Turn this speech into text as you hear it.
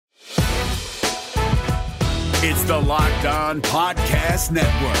It's the Locked On Podcast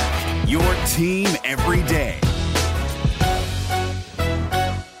Network, your team every day.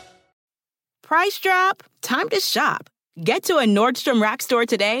 Price drop? Time to shop. Get to a Nordstrom Rack store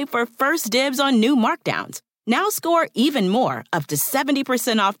today for first dibs on new markdowns. Now score even more, up to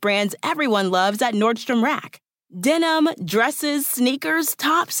 70% off brands everyone loves at Nordstrom Rack. Denim, dresses, sneakers,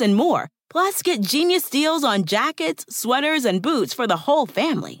 tops, and more. Plus, get genius deals on jackets, sweaters, and boots for the whole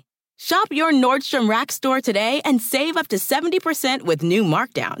family. Shop your Nordstrom Rack store today and save up to 70% with new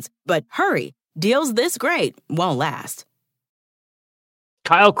markdowns. But hurry, deals this great won't last.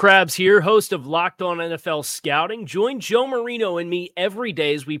 Kyle Krabs here, host of Locked On NFL Scouting. Join Joe Marino and me every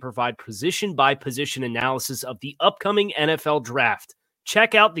day as we provide position-by-position analysis of the upcoming NFL Draft.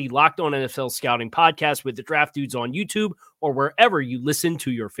 Check out the Locked On NFL Scouting podcast with the Draft Dudes on YouTube or wherever you listen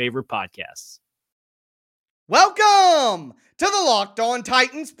to your favorite podcasts. Welcome to the Locked On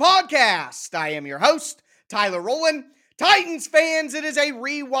Titans podcast. I am your host, Tyler Rowland. Titans fans, it is a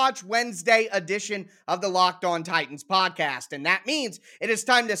Rewatch Wednesday edition of the Locked On Titans podcast, and that means it is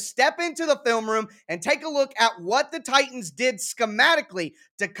time to step into the film room and take a look at what the Titans did schematically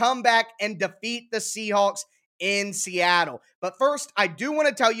to come back and defeat the Seahawks in Seattle. But first, I do want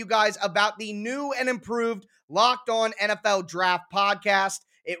to tell you guys about the new and improved Locked On NFL Draft podcast.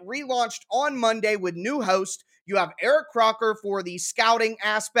 It relaunched on Monday with new host. You have Eric Crocker for the scouting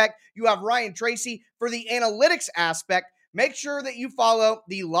aspect. You have Ryan Tracy for the analytics aspect. Make sure that you follow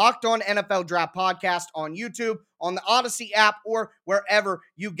the Locked On NFL Draft podcast on YouTube, on the Odyssey app, or wherever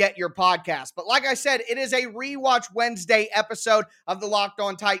you get your podcast. But like I said, it is a Rewatch Wednesday episode of the Locked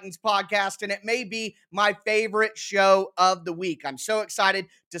On Titans podcast, and it may be my favorite show of the week. I'm so excited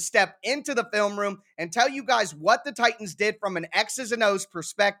to step into the film room and tell you guys what the Titans did from an X's and O's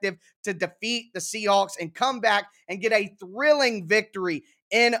perspective to defeat the Seahawks and come back and get a thrilling victory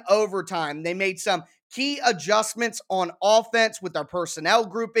in overtime. They made some key adjustments on offense with their personnel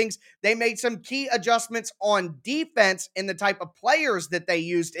groupings. They made some key adjustments on defense in the type of players that they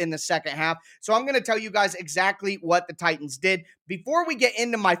used in the second half. So I'm going to tell you guys exactly what the Titans did. Before we get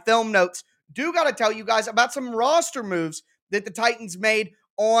into my film notes, do got to tell you guys about some roster moves that the Titans made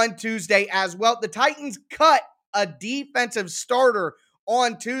on Tuesday as well. The Titans cut a defensive starter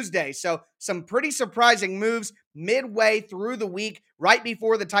on Tuesday. So some pretty surprising moves midway through the week, right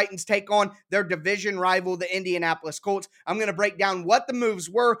before the Titans take on their division rival, the Indianapolis Colts. I'm going to break down what the moves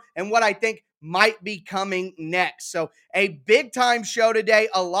were and what I think might be coming next. So a big time show today,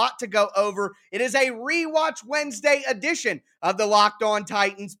 a lot to go over. It is a Rewatch Wednesday edition of the Locked On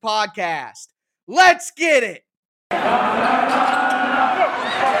Titans podcast. Let's get it.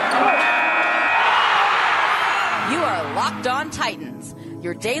 You are Locked On Titans,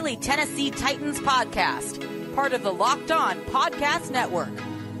 your daily Tennessee Titans podcast, part of the Locked On Podcast Network,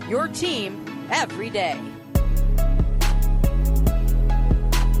 your team every day.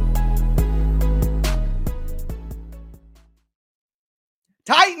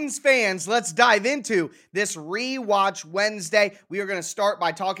 Titans fans, let's dive into this Rewatch Wednesday. We are going to start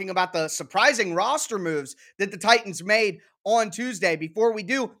by talking about the surprising roster moves that the Titans made on Tuesday. Before we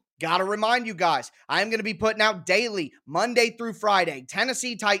do, gotta remind you guys, I am going to be putting out daily, Monday through Friday,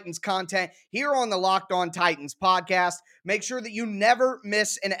 Tennessee Titans content here on the Locked On Titans podcast. Make sure that you never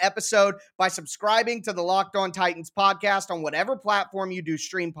miss an episode by subscribing to the Locked On Titans podcast on whatever platform you do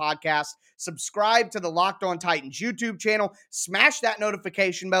stream podcasts. Subscribe to the Locked On Titans YouTube channel. Smash that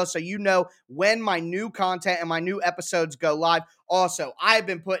notification bell so you know when my new content and my new episodes go live. Also, I've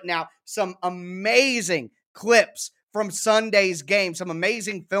been putting out some amazing clips from Sunday's game, some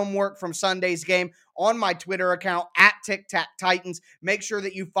amazing film work from Sunday's game on my Twitter account at Tic Tac Titans. Make sure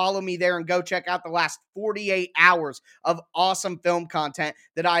that you follow me there and go check out the last 48 hours of awesome film content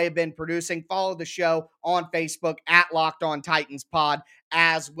that I have been producing. Follow the show on Facebook at Locked On Titans Pod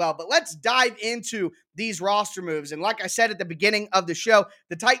as well. But let's dive into these roster moves. And like I said at the beginning of the show,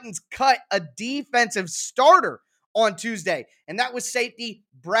 the Titans cut a defensive starter on Tuesday, and that was safety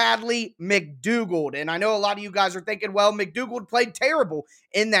Bradley McDougald. And I know a lot of you guys are thinking, well, McDougald played terrible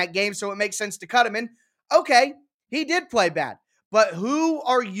in that game, so it makes sense to cut him. And okay, he did play bad, but who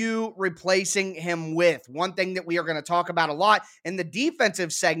are you replacing him with? One thing that we are going to talk about a lot in the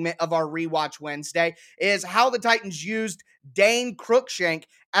defensive segment of our Rewatch Wednesday is how the Titans used Dane Cruikshank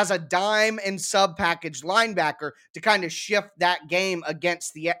as a dime and sub-package linebacker to kind of shift that game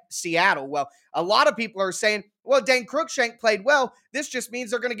against the Seattle. Well, a lot of people are saying, well, Dane Cruikshank played well. This just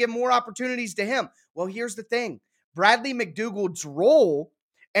means they're going to give more opportunities to him. Well, here's the thing. Bradley McDougald's role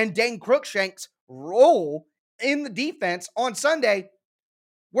and Dane Cruikshank's role in the defense on Sunday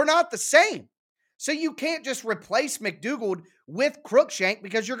were not the same. So you can't just replace McDougald with Cruikshank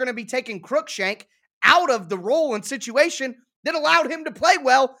because you're going to be taking Cruikshank out of the role and situation that allowed him to play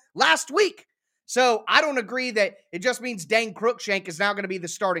well last week. So I don't agree that it just means Dane Cruikshank is now going to be the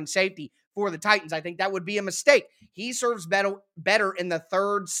starting safety for the Titans. I think that would be a mistake. He serves better in the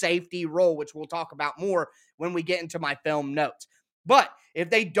third safety role, which we'll talk about more when we get into my film notes. But if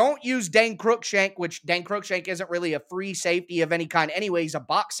they don't use Dane Cruikshank, which Dane Cruikshank isn't really a free safety of any kind anyway, he's a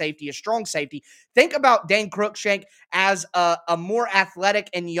box safety, a strong safety. Think about Dane Cruikshank as a more athletic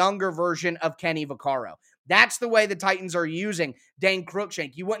and younger version of Kenny Vaccaro. That's the way the Titans are using Dane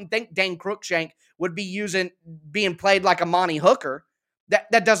Cruikshank. You wouldn't think Dane Cruikshank would be being played like Amani Hooker.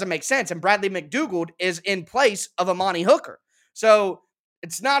 That doesn't make sense. And Bradley McDougald is in place of Amani Hooker. So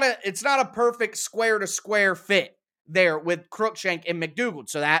it's not a perfect square to square fit there with Cruikshank and McDougald.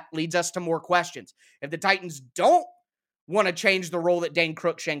 So that leads us to more questions. If the Titans don't want to change the role that Dane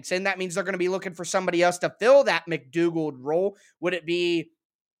Cruikshank's in, that means they're going to be looking for somebody else to fill that McDougald role. Would it be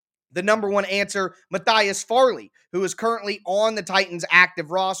the number one answer, Matthias Farley, who is currently on the Titans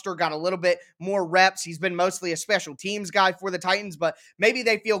active roster, got a little bit more reps. He's been mostly a special teams guy for the Titans, but maybe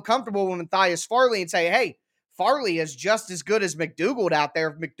they feel comfortable with Matthias Farley and say, hey, Farley is just as good as McDougald out there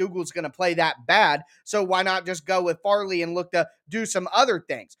if McDougald's going to play that bad. So why not just go with Farley and look to do some other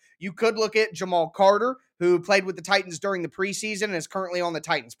things? You could look at Jamal Carter, who played with the Titans during the preseason and is currently on the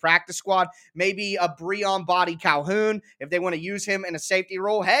Titans practice squad. Maybe a Breon Body Calhoun, if they want to use him in a safety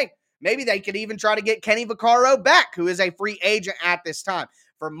role. Hey, maybe they could even try to get Kenny Vaccaro back, who is a free agent at this time.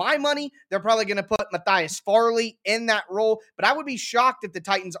 For my money, they're probably going to put Matthias Farley in that role, but I would be shocked if the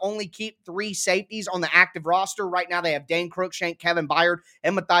Titans only keep 3 safeties on the active roster. Right now, they have Dane Cruikshank, Kevin Byard,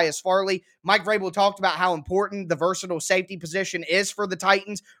 and Matthias Farley. Mike Vrabel talked about how important the versatile safety position is for the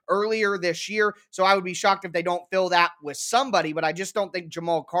Titans earlier this year, so I would be shocked if they don't fill that with somebody, but I just don't think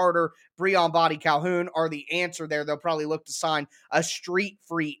Jamal Carter, Breon Body Calhoun are the answer there. They'll probably look to sign a street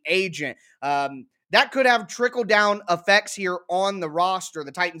free agent. That could have trickle-down effects here on the roster.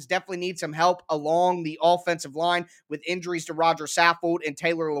 The Titans definitely need some help along the offensive line with injuries to Roger Saffold and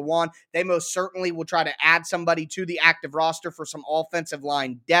Taylor Lewan. They most certainly will try to add somebody to the active roster for some offensive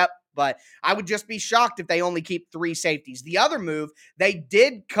line depth, but I would just be shocked if they only keep 3 safeties. The other move, they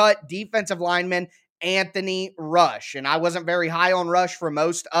did cut defensive lineman Anthony Rush, and I wasn't very high on Rush for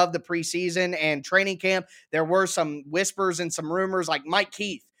most of the preseason and training camp. There were some whispers and some rumors, like Mike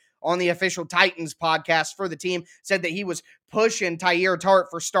Keith on the official Titans podcast for the team said that he was pushing Tyler Tart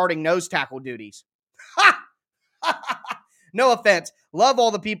for starting nose tackle duties. No offense. Love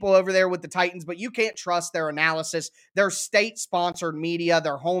all the people over there with the Titans, but you can't trust their analysis. They're state-sponsored media.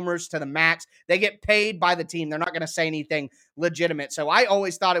 They're homers to the max. They get paid by the team. They're not going to say anything legitimate. So I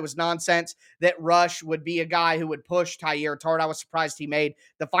always thought it was nonsense that Rush would be a guy who would push Tyler Tart. I was surprised he made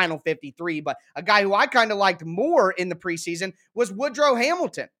the final 53, but a guy who I kind of liked more in the preseason was Woodrow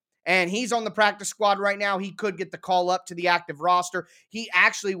Hamilton. And he's on the practice squad right now. He could get the call up to the active roster. He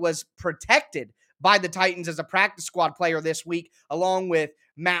actually was protected by the Titans as a practice squad player this week, along with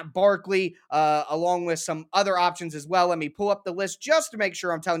Matt Barkley, along with some other options as well. Let me pull up the list just to make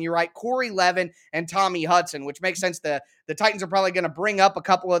sure I'm telling you right. Corey Levin and Tommy Hudson, which makes sense. The Titans are probably going to bring up a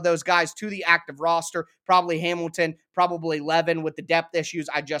couple of those guys to the active roster, probably Hamilton, probably Levin with the depth issues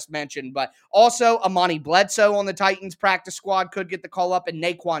I just mentioned. But also Amani Bledsoe on the Titans practice squad could get the call up, and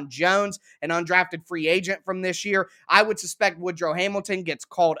Naquan Jones, an undrafted free agent from this year. I would suspect Woodrow Hamilton gets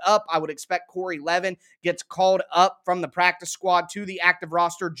called up. I would expect Corey Levin gets called up from the practice squad to the active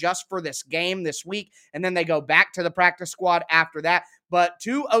roster just for this game this week, and then they go back to the practice squad after that. But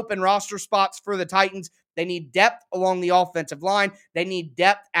 2 open roster spots for the Titans. They need depth along the offensive line. They need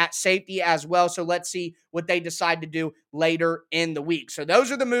depth at safety as well. So let's see what they decide to do later in the week. So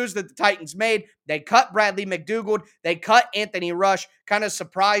those are the moves that the Titans made. They cut Bradley McDougald. They cut Anthony Rush. Kind of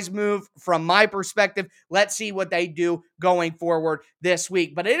surprise move from my perspective. Let's see what they do going forward this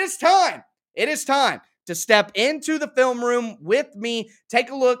week. But it is time. It is time to step into the film room with me, take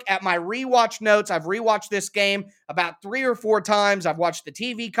a look at my rewatch notes. I've rewatched this game about 3 or 4 times. I've watched the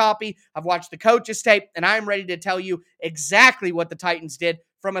TV copy. I've watched the coach's tape, and I'm ready to tell you exactly what the Titans did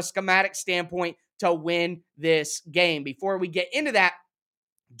from a schematic standpoint to win this game. Before we get into that,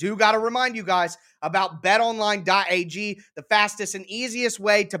 do got to remind you guys about betonline.ag, the fastest and easiest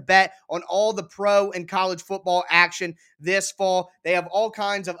way to bet on all the pro and college football action this fall. They have all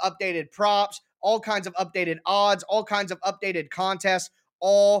kinds of updated props, all kinds of updated odds, all kinds of updated contests,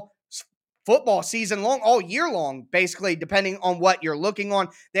 all football season long, all year long, basically, depending on what you're looking on.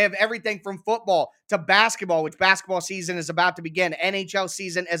 They have everything from football to basketball, which basketball season is about to begin. NHL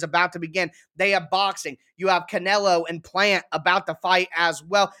season is about to begin. They have boxing. You have Canelo and Plant about to fight as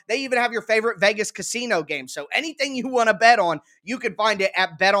well. They even have your favorite Vegas casino game. So anything you want to bet on, you can find it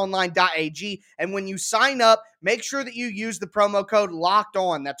at betonline.ag. And when you sign up, make sure that you use the promo code Locked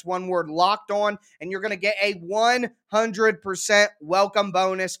On. That's one word, Locked On, and you're going to get a 100% welcome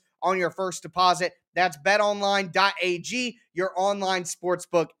bonus on your first deposit. That's betonline.ag, your online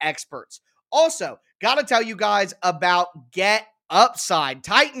sportsbook experts. Also, got to tell you guys about Get Upside.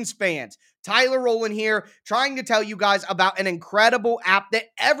 Titans fans, Tyler Rowland here, trying to tell you guys about an incredible app that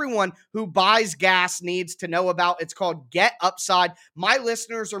everyone who buys gas needs to know about. It's called Get Upside. My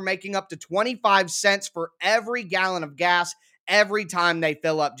listeners are making up to 25 cents for every gallon of gas every time they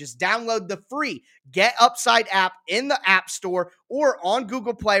fill up. Just download the free Get Upside app in the App Store or on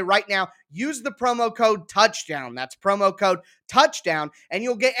Google Play right now. Use the promo code Touchdown. That's promo code Touchdown, and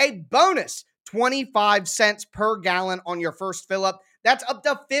you'll get a bonus 25 cents per gallon on your first fill up. That's up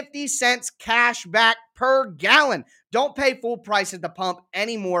to 50 cents cash back per gallon. Don't pay full price at the pump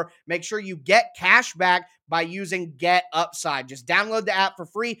anymore. Make sure you get cash back by using Get Upside. Just download the app for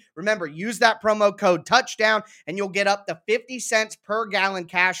free. Remember, use that promo code Touchdown, and you'll get up to 50 cents per gallon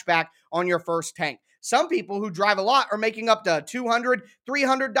cash back on your first tank. Some people who drive a lot are making up to $200,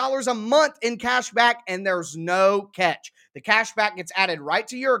 $300 a month in cash back, and there's no catch. The cash back gets added right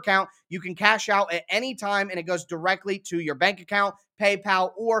to your account. You can cash out at any time, and it goes directly to your bank account,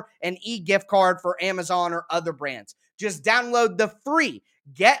 PayPal, or an e-gift card for Amazon or other brands. Just download the free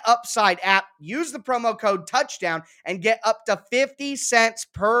Get Upside app, use the promo code Touchdown, and get up to 50 cents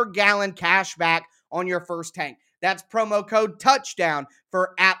per gallon cash back on your first tank. That's promo code Touchdown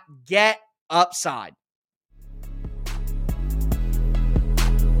for app Get Upside.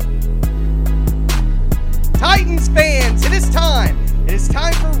 Titans fans, it is time. It is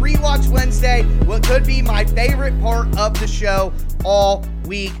time for Rewatch Wednesday, what could be my favorite part of the show all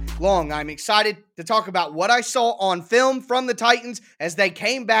week long. I'm excited to talk about what I saw on film from the Titans as they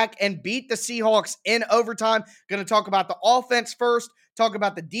came back and beat the Seahawks in overtime. Going to talk about the offense first, talk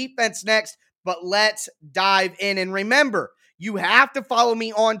about the defense next, but let's dive in. And remember, you have to follow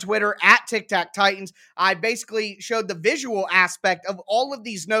me on Twitter at TicTacTitans. I basically showed the visual aspect of all of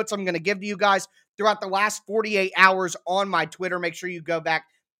these notes I'm going to give to you guys throughout the last 48 hours on my Twitter. Make sure you go back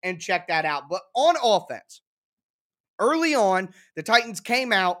and check that out. But on offense, early on, the Titans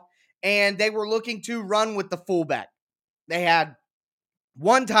came out and they were looking to run with the fullback. They had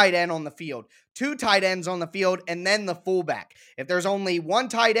one tight end on the field, two tight ends on the field, and then the fullback. If there's only one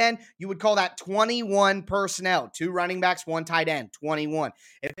tight end, you would call that 21 personnel. Two running backs, one tight end, 21.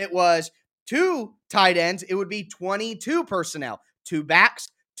 If it was two tight ends, it would be 22 personnel. Two backs,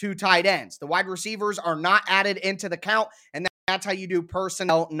 two tight ends. The wide receivers are not added into the count, and that's how you do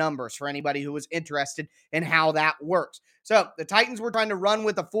personnel numbers for anybody who is interested in how that works. So the Titans were trying to run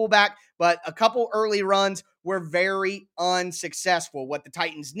with a fullback, but a couple early runs were very unsuccessful. What the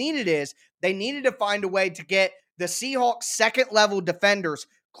Titans needed is they needed to find a way to get the Seahawks second-level defenders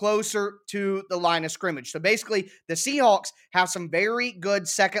closer to the line of scrimmage. So basically, the Seahawks have some very good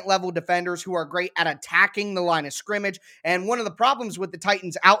second-level defenders who are great at attacking the line of scrimmage. And one of the problems with the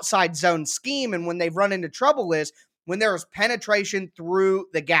Titans' outside zone scheme and when they've run into trouble is when there is penetration through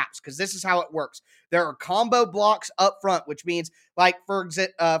the gaps, because this is how it works. There are combo blocks up front, which means, like, for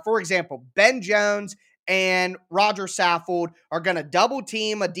example, Ben Jones and Roger Saffold are going to double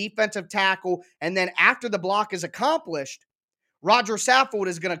team a defensive tackle, and then after the block is accomplished, Roger Saffold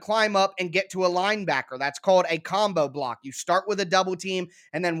is going to climb up and get to a linebacker. That's called a combo block. You start with a double team,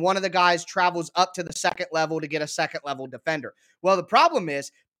 and then one of the guys travels up to the second level to get a second-level defender. Well, the problem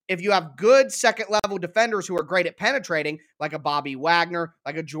is, if you have good second-level defenders who are great at penetrating, like a Bobby Wagner,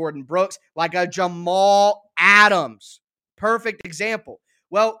 like a Jordan Brooks, like a Jamal Adams, perfect example,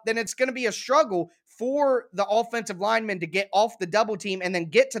 well, then it's going to be a struggle for the offensive linemen to get off the double team and then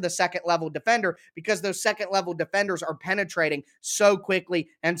get to the second-level defender because those second-level defenders are penetrating so quickly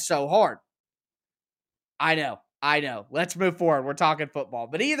and so hard. I know. Let's move forward. We're talking football.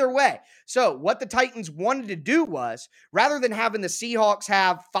 But either way, so what the Titans wanted to do was, rather than having the Seahawks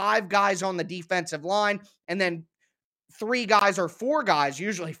have 5 guys on the defensive line and then 3 guys or 4 guys,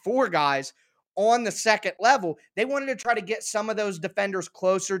 usually 4 guys, on the second level, they wanted to try to get some of those defenders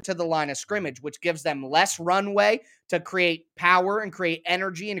closer to the line of scrimmage, which gives them less runway to create power and create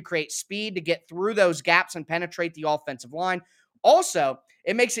energy and to create speed to get through those gaps and penetrate the offensive line. Also,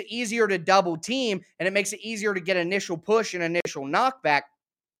 it makes it easier to double team, and it makes it easier to get initial push and initial knockback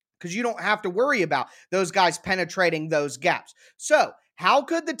because you don't have to worry about those guys penetrating those gaps. So how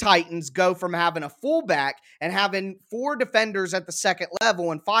could the Titans go from having a fullback and having 4 defenders at the second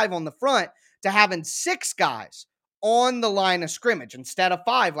level and 5 on the front to having 6 guys on the line of scrimmage instead of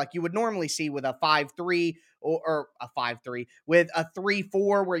 5 like you would normally see with a 5-3 or a 5-3 with a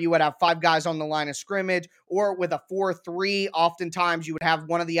 3-4 where you would have 5 guys on the line of scrimmage, or with a 4-3 oftentimes you would have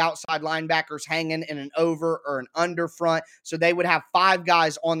one of the outside linebackers hanging in an over or an under front, so they would have 5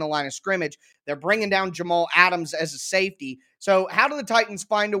 guys on the line of scrimmage. They're bringing down Jamal Adams as a safety. So how do the Titans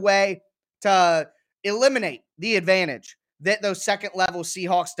find a way to eliminate the advantage that those second level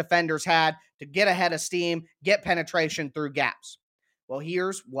Seahawks defenders had to get ahead of steam, get penetration through gaps? Well,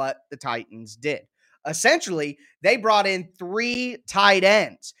 here's what the Titans did. Essentially, they brought in 3 tight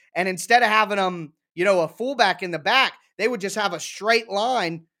ends, and instead of having them, a fullback in the back, they would just have a straight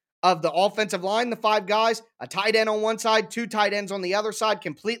line of the offensive line, the 5 guys, a tight end on one side, 2 tight ends on the other side,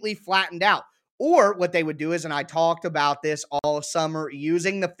 completely flattened out. Or what they would do is, and I talked about this all summer,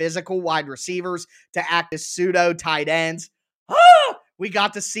 using the physical wide receivers to act as pseudo tight ends. We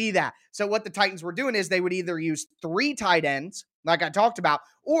got to see that. So what the Titans were doing is they would either use 3 tight ends, like I talked about,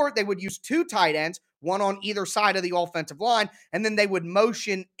 or they would use 2 tight ends, one on either side of the offensive line, and then they would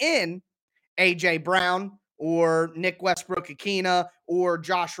motion in A.J. Brown or Nick Westbrook-Ikhine or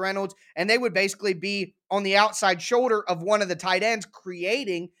Josh Reynolds, and they would basically be on the outside shoulder of one of the tight ends,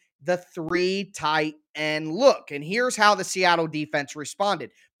 creating the 3 tight end look. And here's how the Seattle defense responded.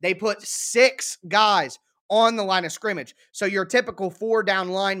 They put 6 guys on the line of scrimmage. So your typical 4 down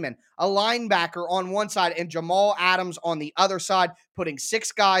lineman, a linebacker on one side, and Jamal Adams on the other side, putting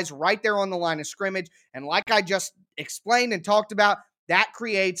 6 guys right there on the line of scrimmage. And like I just explained and talked about, that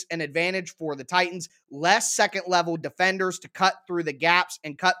creates an advantage for the Titans. Less second level defenders to cut through the gaps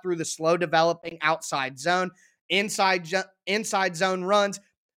and cut through the slow developing outside zone, inside zone runs.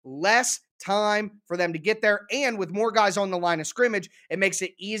 Less time for them to get there, and with more guys on the line of scrimmage, it makes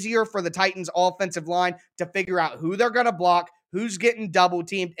it easier for the Titans offensive line to figure out who they're going to block, who's getting double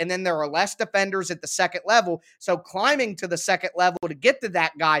teamed, and then there are less defenders at the second level, so climbing to the second level to get to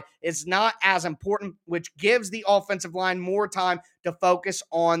that guy is not as important, which gives the offensive line more time to focus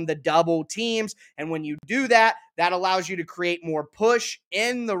on the double teams. And when you do that, that allows you to create more push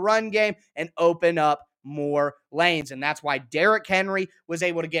in the run game and open up more lanes. And that's why Derrick Henry was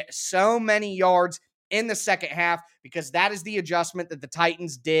able to get so many yards in the second half, because that is the adjustment that the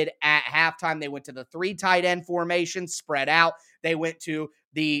Titans did at halftime. They went to the 3 tight end formation, spread out. They went to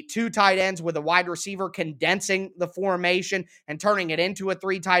the 2 tight ends with a wide receiver, condensing the formation and turning it into a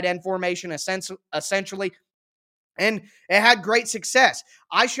 3 tight end formation essentially. And it had great success.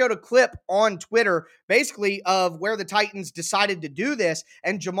 I showed a clip on Twitter basically of where the Titans decided to do this,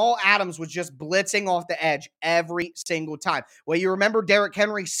 and Jamal Adams was just blitzing off the edge every single time. Well, you remember Derrick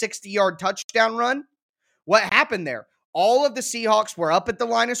Henry's 60-yard touchdown run? What happened there? All of the Seahawks were up at the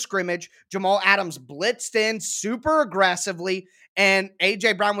line of scrimmage. Jamal Adams blitzed in super aggressively, and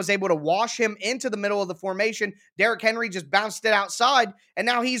A.J. Brown was able to wash him into the middle of the formation. Derrick Henry just bounced it outside, and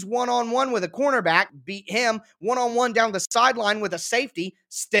now he's one-on-one with a cornerback, beat him one-on-one down the sideline with a safety,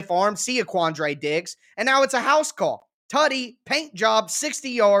 stiff arm, see Quandre Diggs, and now it's a house call. Tutty, paint job, 60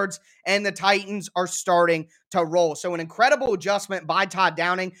 yards, and the Titans are starting to roll. So an incredible adjustment by Todd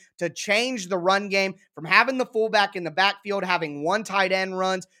Downing to change the run game from having the fullback in the backfield, having 1 tight end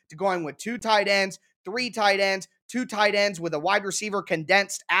runs, to going with 2 tight ends, 3 tight ends, 2 tight ends with a wide receiver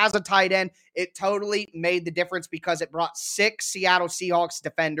condensed as a tight end. It totally made the difference because it brought 6 Seattle Seahawks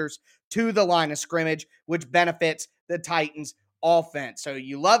defenders to the line of scrimmage, which benefits the Titans offense. So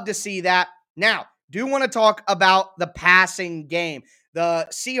you love to see that. Now, do want to talk about the passing game. The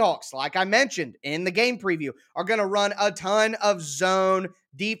Seahawks, like I mentioned in the game preview, are going to run a ton of zone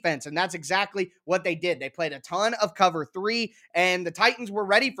defense, and that's exactly what they did. They played a ton of cover 3, and the Titans were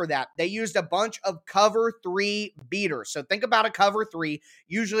ready for that. They used a bunch of cover 3 beaters. So think about a cover 3.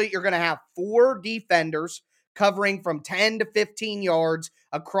 Usually you're going to have 4 defenders covering from 10 to 15 yards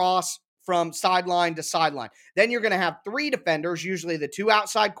across from sideline to sideline. Then you're going to have 3 defenders, usually the 2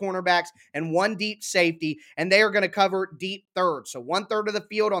 outside cornerbacks and 1 deep safety, and they are going to cover deep thirds. So 1/3 of the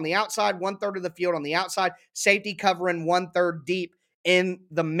field on the outside, 1/3 of the field on the outside, safety covering 1/3 deep in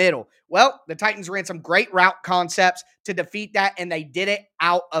the middle. Well, the Titans ran some great route concepts to defeat that, and they did it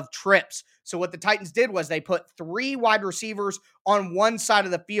out of trips. So what the Titans did was they put 3 wide receivers on one side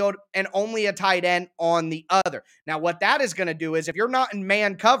of the field and only a tight end on the other. Now, what that is going to do is if you're not in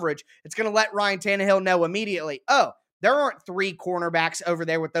man coverage, it's going to let Ryan Tannehill know immediately, oh, there aren't 3 cornerbacks over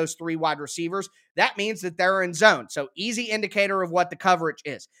there with those 3 wide receivers. That means that they're in zone. So easy indicator of what the coverage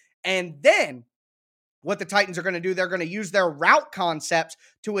is. And then what the Titans are going to do, they're going to use their route concepts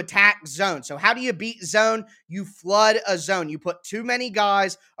to attack zone. So how do you beat zone? You flood a zone. You put too many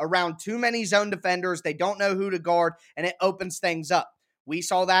guys around too many zone defenders. They don't know who to guard, and it opens things up. We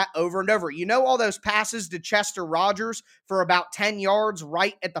saw that over and over. You know all those passes to Chester Rogers for about 10 yards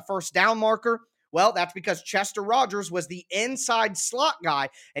right at the first down marker? Well, that's because Chester Rogers was the inside slot guy,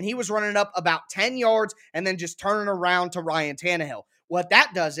 and he was running up about 10 yards and then just turning around to Ryan Tannehill. What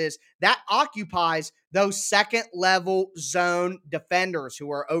that does is that occupies those second-level zone defenders who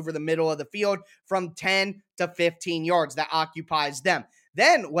are over the middle of the field from 10 to 15 yards. That occupies them.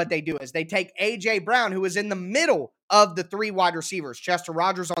 Then what they do is they take A.J. Brown, who is in the middle of the three wide receivers. Chester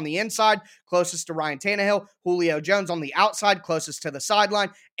Rogers on the inside, closest to Ryan Tannehill. Julio Jones on the outside, closest to the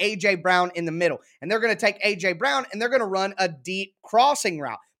sideline. A.J. Brown in the middle. And they're going to take A.J. Brown and they're going to run a deep crossing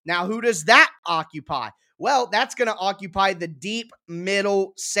route. Now, who does that occupy? Well, that's going to occupy the deep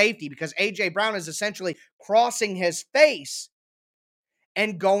middle safety because A.J. Brown is essentially crossing his face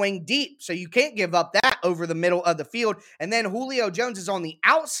and going deep. So you can't give up that over the middle of the field. And then Julio Jones is on the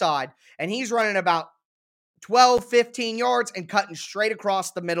outside, and he's running about 12, 15 yards and cutting straight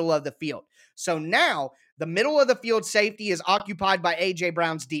across the middle of the field. So now the middle of the field safety is occupied by A.J.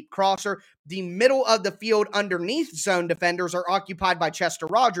 Brown's deep crosser. The middle of the field underneath zone defenders are occupied by Chester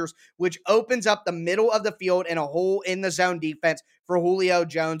Rogers, which opens up the middle of the field and a hole in the zone defense for Julio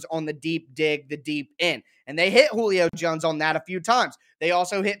Jones on the deep dig, the deep end. And they hit Julio Jones on that a few times. They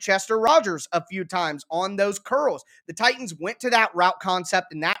also hit Chester Rogers a few times on those curls. The Titans went to that route concept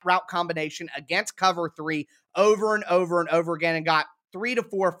and that route combination against cover 3 over and over and over again and got 3 to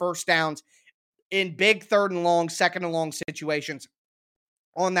 4 first downs in big third and long, second and long situations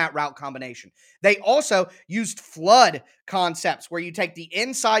on that route combination. They also used flood concepts where you take the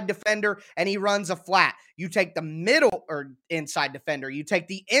inside defender and he runs a flat. You take the middle or inside defender. You take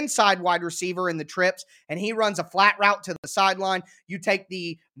the inside wide receiver in the trips and he runs a flat route to the sideline. You take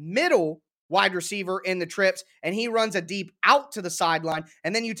the middle wide receiver in the trips and he runs a deep out to the sideline.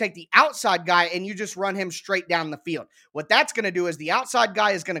 And then you take the outside guy and you just run him straight down the field. What that's going to do is the outside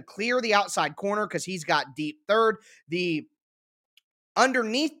guy is going to clear the outside corner because he's got deep third. The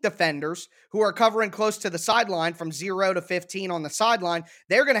underneath defenders who are covering close to the sideline from 0 to 15 on the sideline,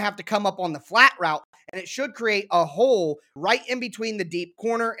 they're going to have to come up on the flat route, and it should create a hole right in between the deep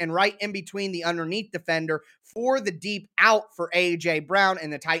corner and right in between the underneath defender for the deep out for A.J. Brown,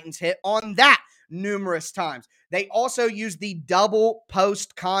 and the Titans hit on that numerous times. They also used the double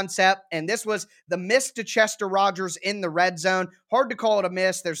post concept, and this was the miss to Chester Rogers in the red zone. Hard to call it a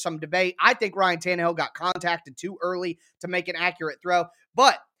miss. There's some debate. I think Ryan Tannehill got contacted too early to make an accurate throw.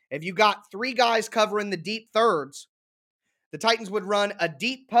 But if you got 3 guys covering the deep thirds, the Titans would run a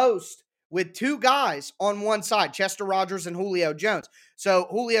deep post with 2 guys on one side, Chester Rogers and Julio Jones. So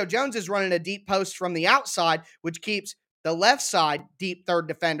Julio Jones is running a deep post from the outside, which keeps the left side deep third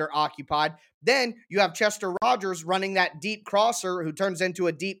defender occupied. Then you have Chester Rogers running that deep crosser who turns into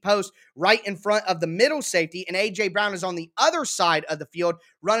a deep post right in front of the middle safety, and A.J. Brown is on the other side of the field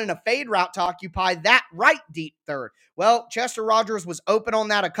running a fade route to occupy that right deep third. Well, Chester Rogers was open on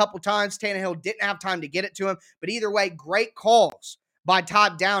that a couple times. Tannehill didn't have time to get it to him, but either way, great calls by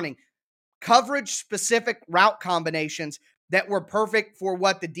Todd Downing. Coverage-specific route combinations that were perfect for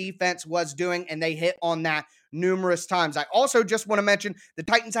what the defense was doing, and they hit on that numerous times. I also just want to mention the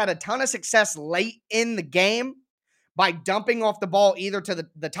Titans had a ton of success late in the game by dumping off the ball either to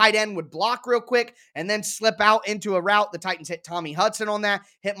the tight end would block real quick and then slip out into a route. The Titans hit Tommy Hudson on that,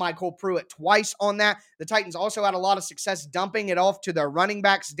 hit Michael Pruitt twice on that. The Titans also had a lot of success dumping it off to their running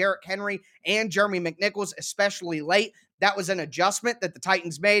backs, Derrick Henry and Jeremy McNichols, especially late. That was an adjustment that the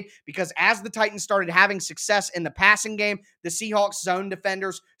Titans made because as the Titans started having success in the passing game, the Seahawks zone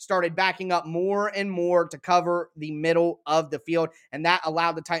defenders started backing up more and more to cover the middle of the field, and that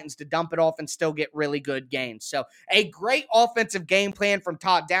allowed the Titans to dump it off and still get really good gains. So a great offensive game plan from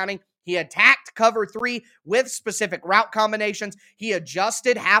Todd Downing. He attacked cover 3 with specific route combinations. He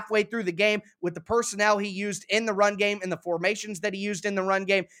adjusted halfway through the game with the personnel he used in the run game and the formations that he used in the run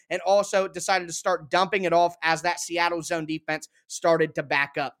game, and also decided to start dumping it off as that Seattle zone defense started to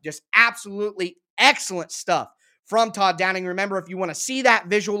back up. Just absolutely excellent stuff from Todd Downing. Remember, if you want to see that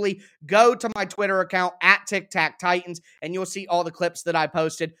visually, go to my Twitter account at TicTacTitans, and you'll see all the clips that I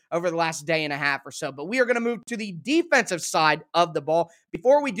posted over the last day and a half or so. But we are going to move to the defensive side of the ball.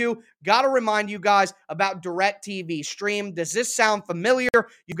 Before we do, got to remind you guys about DirecTV Stream. Does this sound familiar?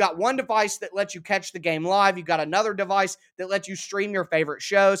 You've got one device that lets you catch the game live. You've got another device that lets you stream your favorite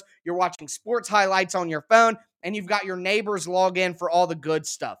shows. You're watching sports highlights on your phone, and you've got your neighbors log in for all the good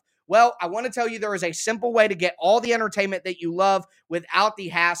stuff. Well, I want to tell you there is a simple way to get all the entertainment that you love without the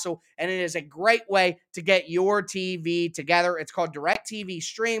hassle, and it is a great way to get your TV together. It's called DirecTV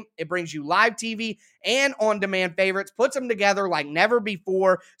Stream. It brings you live TV and on-demand favorites, puts them together like never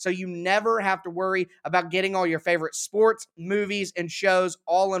before, so you never have to worry about getting all your favorite sports, movies, and shows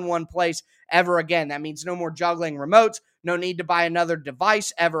all in one place ever again. That means no more juggling remotes, no need to buy another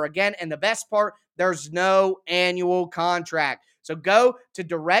device ever again, and the best part, there's no annual contract. So go to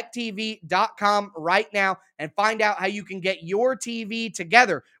directtv.com right now and find out how you can get your TV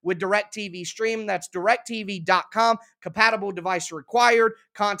together with DirecTV Stream. That's directtv.com. Compatible device required.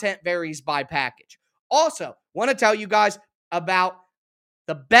 Content varies by package. Also, want to tell you guys about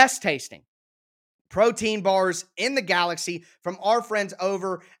the best tasting protein bars in the galaxy from our friends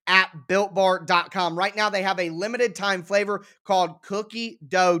over at BuiltBar.com. Right now, they have a limited time flavor called Cookie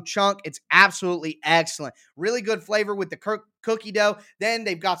Dough Chunk. It's absolutely excellent. Really good flavor with the cookie dough. Then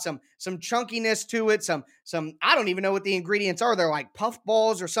they've got some chunkiness to it. Some I don't even know what the ingredients are. They're like puff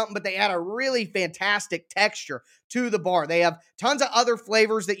balls or something, but they add a really fantastic texture to the bar. They have tons of other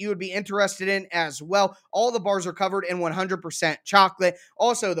flavors that you would be interested in as well. All the bars are covered in 100% chocolate.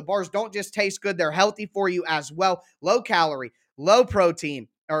 Also, the bars don't just taste good, they're healthy for you as well. Low calorie, low protein,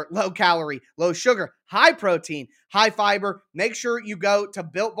 or low calorie, low sugar, high protein, high fiber. Make sure you go to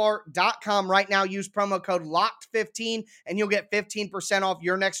BuiltBar.com right now. Use promo code LOCKED15 and you'll get 15% off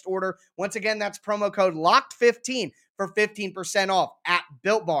your next order. Once again, that's promo code LOCKED15 for 15% off at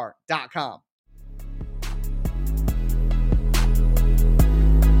BuiltBar.com.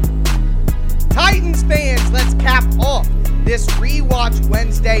 Titans fans, let's cap off this Rewatch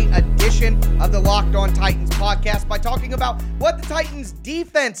Wednesday edition of the Locked On Titans podcast by talking about what the Titans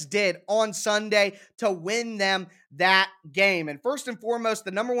defense did on Sunday to win them that game. And first and foremost,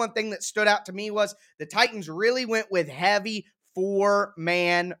 the number one thing that stood out to me was the Titans really went with heavy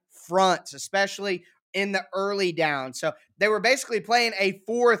four-man fronts, especially in the early down. So they were basically playing a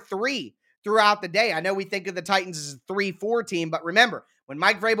 4-3 throughout the day. I know we think of the Titans as a 3-4 team, but remember, when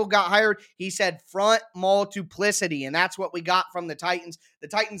Mike Vrabel got hired, he said front multiplicity, and that's what we got from the Titans. The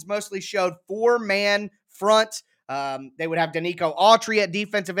Titans mostly showed four-man fronts. They would have Danico Autry at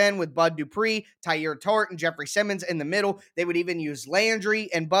defensive end with Bud Dupree, Tyler Tart, and Jeffrey Simmons in the middle. They would even use Landry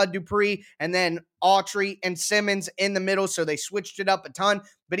and Bud Dupree, and then Autry and Simmons in the middle, so they switched it up a ton.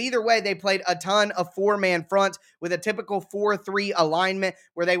 But either way, they played a ton of four-man fronts with a typical 4-3 alignment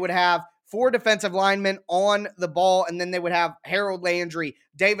where they would have four defensive linemen on the ball, and then they would have Harold Landry,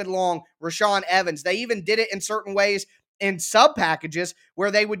 David Long, Rashaan Evans. They even did it in certain ways in sub packages where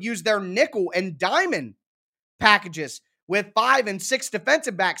they would use their nickel and diamond packages with 5 and 6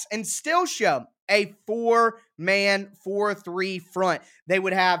 defensive backs and still show a four-man 4-3 front. They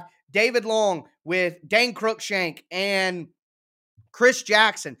would have David Long with Dane Cruikshank and Chris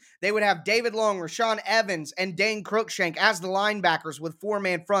Jackson. They would have David Long, Rashaan Evans, and Dane Cruikshank as the linebackers with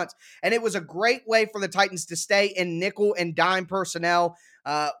four-man fronts. And it was a great way for the Titans to stay in nickel and dime personnel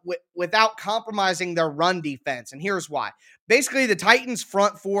without compromising their run defense. And here's why. Basically, the Titans'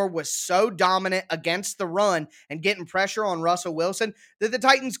 front four was so dominant against the run and getting pressure on Russell Wilson that the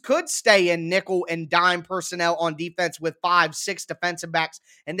Titans could stay in nickel and dime personnel on defense with 5, 6 defensive backs,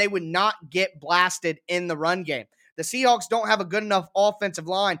 and they would not get blasted in the run game. The Seahawks don't have a good enough offensive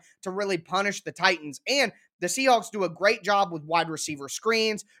line to really punish the Titans. And the Seahawks do a great job with wide receiver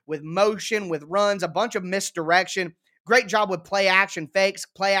screens, with motion, with runs, a bunch of misdirection. Great job with play action fakes,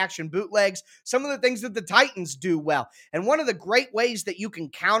 play action bootlegs, some of the things that the Titans do well. And one of the great ways that you can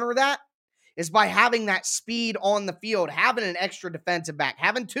counter that is by having that speed on the field, having an extra defensive back,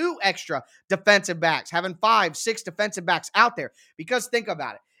 having 2 extra defensive backs, having 5, 6 defensive backs out there. Because think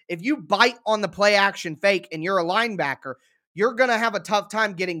about it. If you bite on the play action fake and you're a linebacker, you're going to have a tough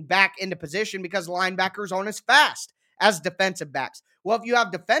time getting back into position because linebackers aren't as fast as defensive backs. Well, if you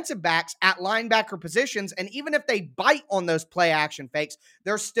have defensive backs at linebacker positions, and even if they bite on those play action fakes,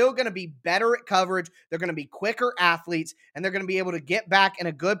 they're still going to be better at coverage. They're going to be quicker athletes, and they're going to be able to get back in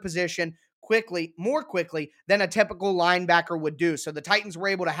a good position more quickly than a typical linebacker would do. So the Titans were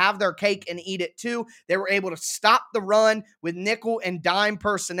able to have their cake and eat it too. They were able to stop the run with nickel and dime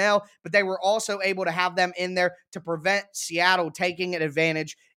personnel, but they were also able to have them in there to prevent Seattle taking an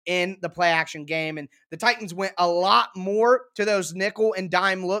advantage in the play action game. And the Titans went a lot more to those nickel and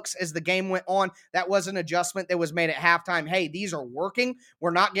dime looks as the game went on. That was an adjustment that was made at halftime. Hey, these are working. We're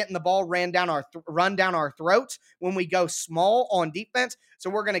not getting the ball run down our throats when we go small on defense.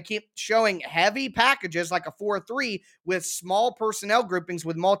 So we're going to keep showing heavy packages like a 4-3 with small personnel groupings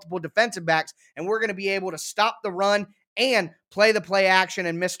with multiple defensive backs. And we're going to be able to stop the run and play the play action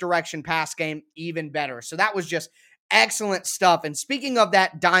and misdirection pass game even better. So that was just excellent stuff. And speaking of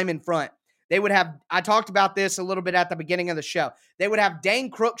that diamond front, they would have, I talked about this a little bit at the beginning of the show, they would have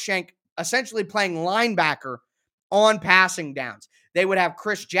Dane Cruikshank essentially playing linebacker on passing downs. They would have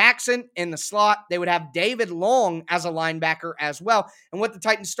Chris Jackson in the slot. They would have David Long as a linebacker as well. And what the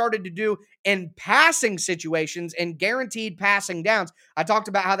Titans started to do in passing situations and guaranteed passing downs, I talked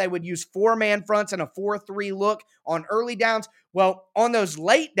about how they would use 4-man fronts and a 4-3 look on early downs. Well, on those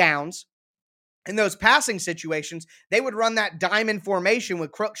late downs, in those passing situations, they would run that diamond formation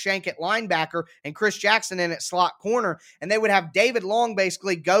with Cruikshank at linebacker and Chris Jackson in at slot corner, and they would have David Long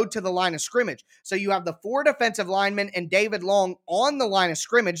basically go to the line of scrimmage. So you have the 4 defensive linemen and David Long on the line of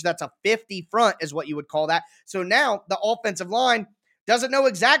scrimmage. That's a 50 front is what you would call that. So now the offensive line doesn't know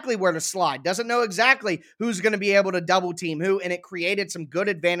exactly where to slide, doesn't know exactly who's going to be able to double team who, and it created some good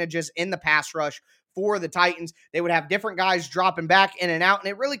advantages in the pass rush for the Titans. They would have different guys dropping back in and out, and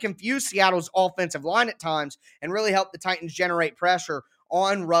it really confused Seattle's offensive line at times and really helped the Titans generate pressure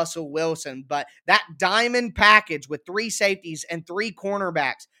on Russell Wilson. But that diamond package with 3 safeties and 3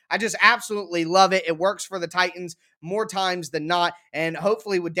 cornerbacks, I just absolutely love it. It works for the Titans more times than not, and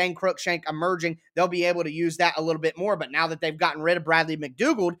hopefully with Dane Cruikshank emerging, they'll be able to use that a little bit more. But now that they've gotten rid of Bradley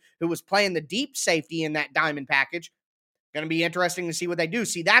McDougald, who was playing the deep safety in that diamond package, going to be interesting to see what they do.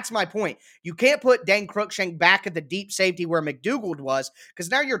 See, that's my point. You can't put Dane Cruikshank back at the deep safety where McDougald was,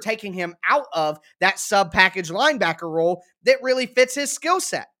 because now you're taking him out of that sub-package linebacker role that really fits his skill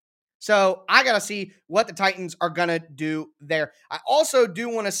set. So I got to see what the Titans are going to do there. I also do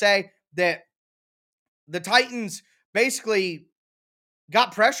want to say that the Titans basically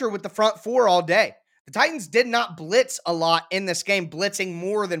got pressure with the front 4 all day. The Titans did not blitz a lot in this game, blitzing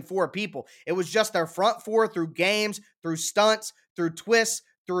more than 4 people. It was just their front 4 through games, through stunts, through twists,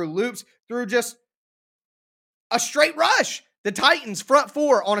 through loops, through just a straight rush. The Titans front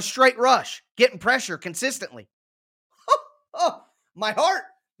 4 on a straight rush, getting pressure consistently. My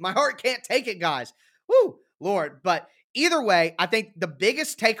heart can't take it, guys. Woo, Lord. But either way, I think the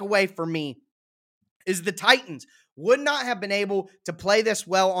biggest takeaway for me is the Titans would not have been able to play this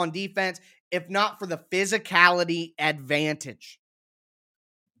well on defense if not for the physicality advantage.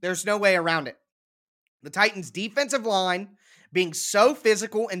 There's no way around it. The Titans' defensive line, being so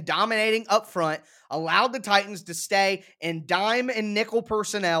physical and dominating up front, allowed the Titans to stay in dime and nickel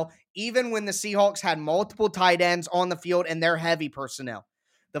personnel, even when the Seahawks had multiple tight ends on the field and their heavy personnel.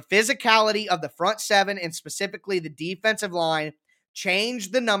 The physicality of the front 7 and specifically the defensive line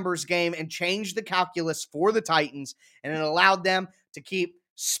changed the numbers game and changed the calculus for the Titans, and it allowed them to keep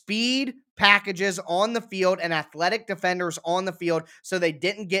speed packages on the field and athletic defenders on the field so they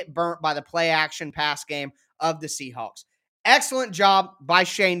didn't get burnt by the play action pass game of the Seahawks. Excellent job by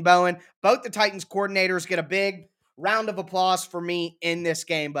Shane Bowen. Both the Titans coordinators get a big round of applause for me in this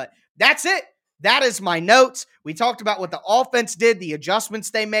game, but that's it. That is my notes. We talked about what the offense did, the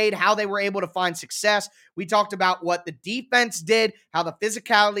adjustments they made, how they were able to find success. We talked about what the defense did, how the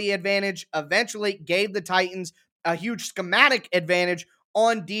physicality advantage eventually gave the Titans a huge schematic advantage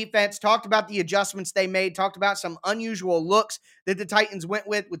on defense, talked about the adjustments they made, talked about some unusual looks that the Titans went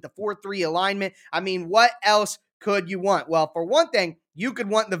with the 4-3 alignment. I mean, what else could you want? Well, for one thing, you could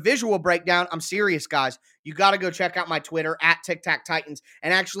want the visual breakdown. I'm serious, guys. You got to go check out my Twitter at TicTacTitans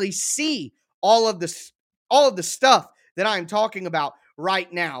and actually see all of the stuff that I'm talking about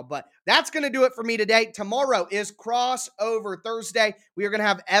right now. But that's going to do it for me today. Tomorrow is Crossover Thursday. We are going to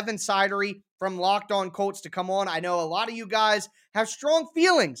have Evan Sidery from Locked On Colts to come on. I know a lot of you guys have strong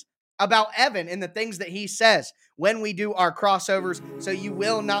feelings about Evan and the things that he says when we do our crossovers, so you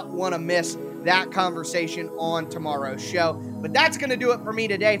will not want to miss that conversation on tomorrow's show. But that's going to do it for me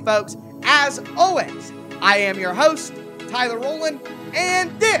today, folks. As always, I am your host, Tyler Rowland,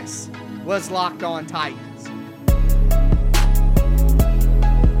 and this was Locked On Titans.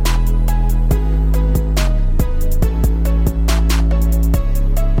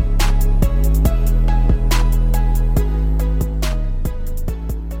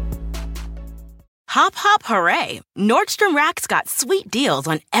 Hop, hop, hooray! Nordstrom Rack's got sweet deals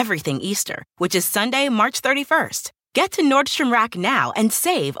on everything Easter, which is Sunday, March 31st. Get to Nordstrom Rack now and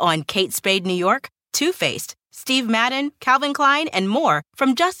save on Kate Spade New York, Too Faced, Steve Madden, Calvin Klein, and more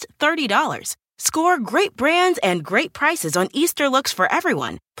from just $30. Score great brands and great prices on Easter looks for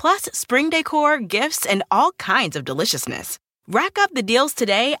everyone, plus spring decor, gifts, and all kinds of deliciousness. Rack up the deals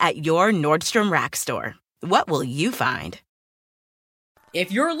today at your Nordstrom Rack store. What will you find? If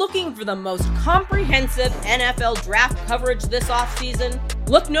you're looking for the most comprehensive NFL draft coverage this offseason,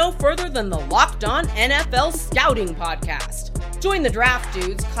 look no further than the Locked On NFL Scouting Podcast. Join the draft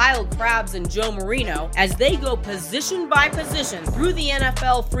dudes, Kyle Krabs and Joe Marino, as they go position by position through the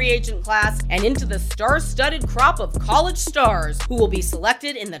NFL free agent class and into the star-studded crop of college stars who will be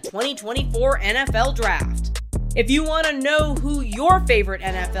selected in the 2024 NFL Draft. If you want to know who your favorite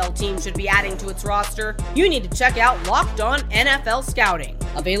NFL team should be adding to its roster, you need to check out Locked On NFL Scouting,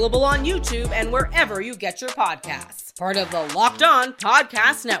 available on YouTube and wherever you get your podcasts. Part of the Locked On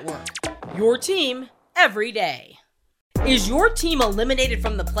Podcast Network, your team every day. Is your team eliminated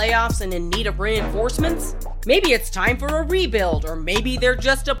from the playoffs and in need of reinforcements? Maybe it's time for a rebuild, or maybe they're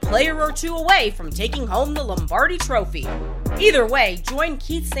just a player or two away from taking home the Lombardi Trophy. Either way, join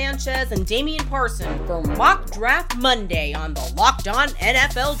Keith Sanchez and Damian Parson for Mock Draft Monday on the Locked On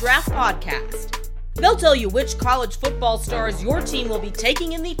NFL Draft Podcast. They'll tell you which college football stars your team will be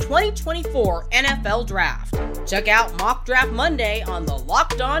taking in the 2024 NFL Draft. Check out Mock Draft Monday on the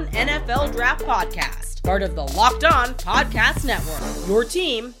Locked On NFL Draft Podcast, part of the Locked On Podcast Network, your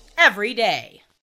team every day.